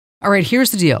All right, here's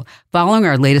the deal. Following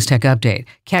our latest tech update,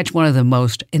 catch one of the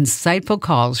most insightful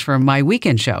calls from my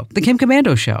weekend show, The Kim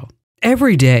Komando Show.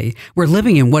 Every day, we're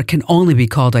living in what can only be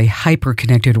called a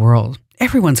hyper-connected world.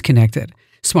 Everyone's connected.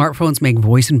 Smartphones make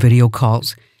voice and video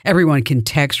calls. Everyone can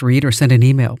text, read, or send an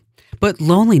email. But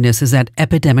loneliness is at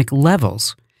epidemic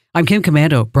levels. I'm Kim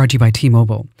Komando, brought to you by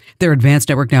T-Mobile. Their advanced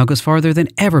network now goes farther than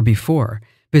ever before.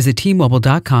 Visit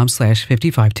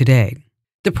T-Mobile.com/55 today.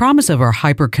 The promise of our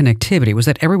hyperconnectivity was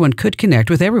that everyone could connect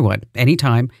with everyone,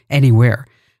 anytime, anywhere.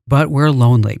 But we're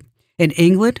lonely. In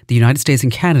England, the United States,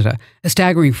 and Canada, a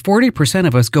staggering 40%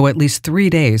 of us go at least 3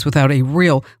 days without a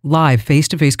real, live,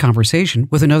 face-to-face conversation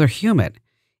with another human.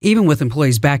 Even with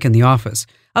employees back in the office,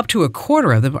 up to a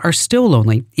quarter of them are still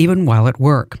lonely, even while at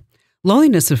work.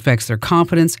 Loneliness affects their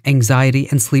confidence, anxiety,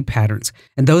 and sleep patterns,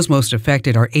 and those most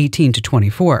affected are 18 to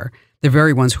 24. The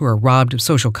very ones who are robbed of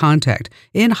social contact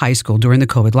in high school during the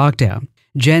COVID lockdown.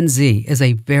 Gen Z is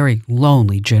a very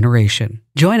lonely generation.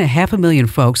 Join 500,000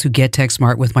 folks who get tech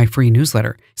smart with my free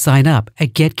newsletter. Sign up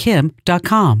at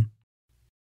getkim.com.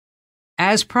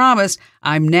 As promised,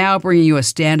 I'm now bringing you a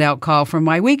standout call from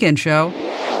my weekend show.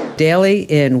 Daly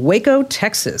in Waco,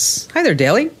 Texas. Hi there,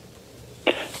 Daly.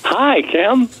 Hi,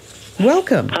 Kim.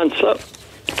 Welcome.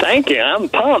 Thank you. I'm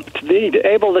pumped to be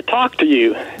able to talk to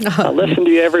you. I listen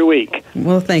to you every week.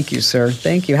 Well, thank you, sir.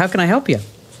 Thank you. How can I help you?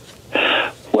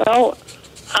 Well,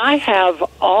 I have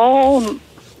all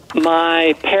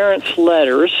my parents'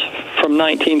 letters from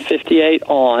 1958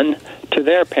 on to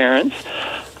their parents.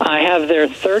 I have their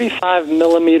 35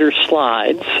 millimeter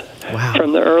slides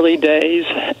from the early days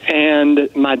and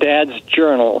my dad's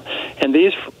journal. And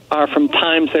these are from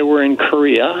times they were in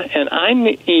Korea. And I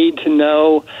need to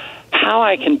know how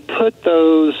I can put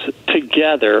those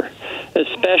together,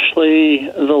 especially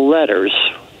the letters.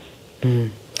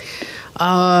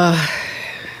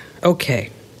 Okay.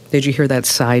 Did you hear that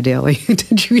sigh, Daly?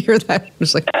 Did you hear that?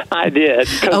 I did,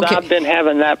 because I've been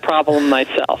having that problem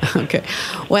myself. Okay.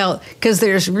 Well, because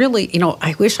there's really,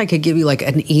 I wish I could give you like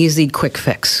an easy, quick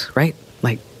fix, right?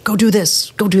 Like, go do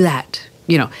this, go do that,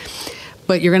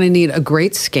 But you're going to need a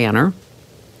great scanner,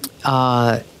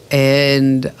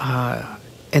 and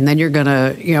then you're going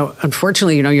to,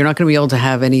 unfortunately, you're not going to be able to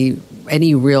have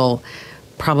any real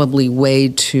probably way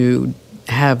to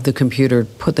have the computer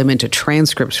put them into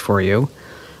transcripts for you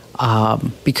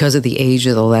because of the age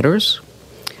of the letters.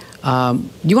 Do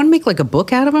you want to make like a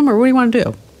book out of them, or what do you want to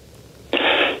do?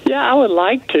 Yeah, I would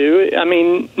like to. I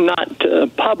mean, not to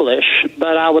publish,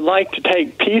 but I would like to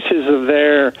take pieces of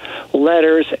their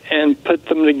letters and put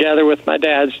them together with my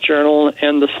dad's journal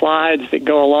and the slides that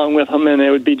go along with them, and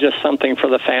it would be just something for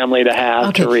the family to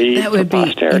have to read. That would be,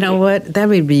 posterity. You know what? That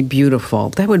would be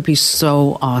beautiful. That would be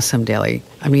so awesome, Daly.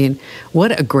 I mean,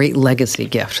 what a great legacy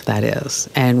gift that is,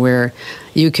 and where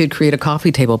you could create a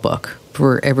coffee table book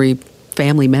for every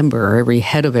family member or every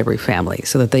head of every family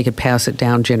so that they could pass it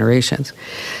down generations.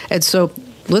 And so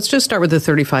let's just start with the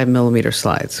 35 millimeter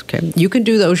slides. Okay, you can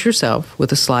do those yourself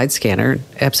with a slide scanner.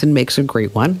 Epson makes a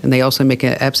great one, and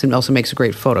Epson also makes a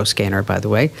great photo scanner, by the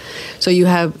way. So you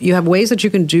have ways that you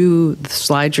can do the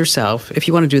slides yourself if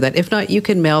you want to do that. If not, you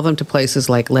can mail them to places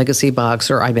like Legacy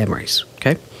Box or iMemories.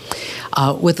 Okay,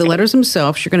 with the letters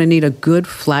themselves, you're going to need a good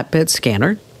flatbed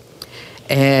scanner.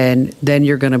 And then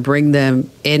you're going to bring them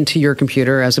into your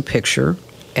computer as a picture.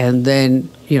 And then,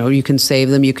 you can save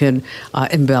them. You can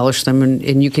embellish them.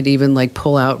 And you could even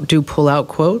pull out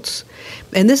quotes.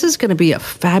 And this is going to be a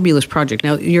fabulous project.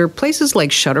 Now, your places like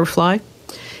Shutterfly,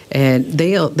 and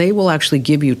they will actually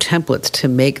give you templates to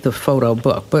make the photo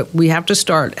book. But we have to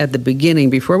start at the beginning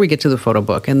before we get to the photo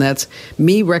book. And that's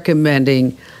me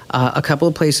recommending a couple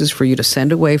of places for you to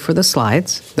send away for the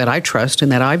slides that I trust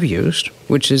and that I've used,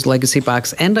 which is Legacy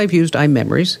Box, and I've used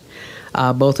iMemories.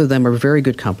 Both of them are very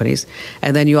good companies.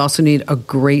 And then you also need a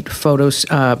great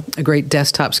a great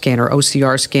desktop scanner,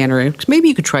 OCR scanner. Maybe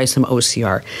you could try some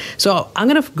OCR. So I'm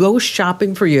going to go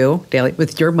shopping for you, Daly,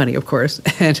 with your money, of course.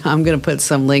 And I'm going to put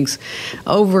some links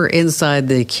over inside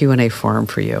the Q&A forum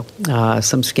for you.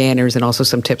 Some scanners and also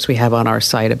some tips we have on our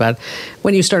site about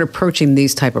when you start approaching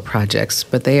these type of projects.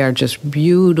 But they are just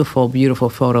beautiful, beautiful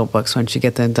photo books once you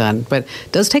get them done. But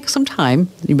it does take some time.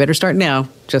 You better start now,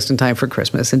 just in time for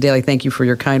Christmas. And Daly, thank you for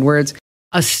your kind words.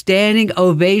 A standing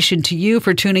ovation to you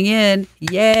for tuning in.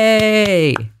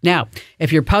 Yay! Now,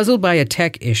 if you're puzzled by a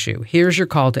tech issue, here's your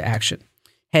call to action.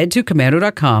 Head to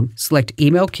komando.com, select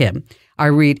Email Kim. I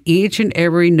read each and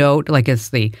every note like it's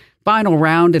the final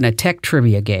round in a tech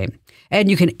trivia game. And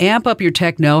you can amp up your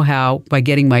tech know-how by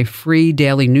getting my free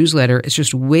daily newsletter. It's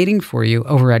just waiting for you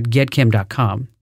over at getkim.com.